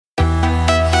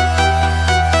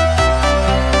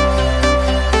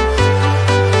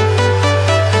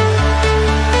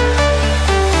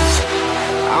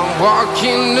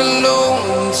walking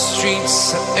alone, the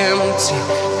streets are empty.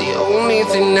 The only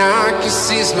thing I can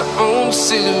see is my own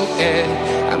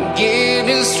silhouette. I'm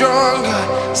getting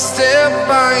stronger, step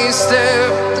by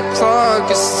step. The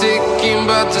clock is ticking,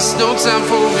 but there's no time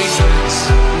for regrets.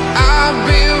 I've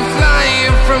been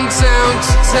flying from town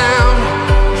to town,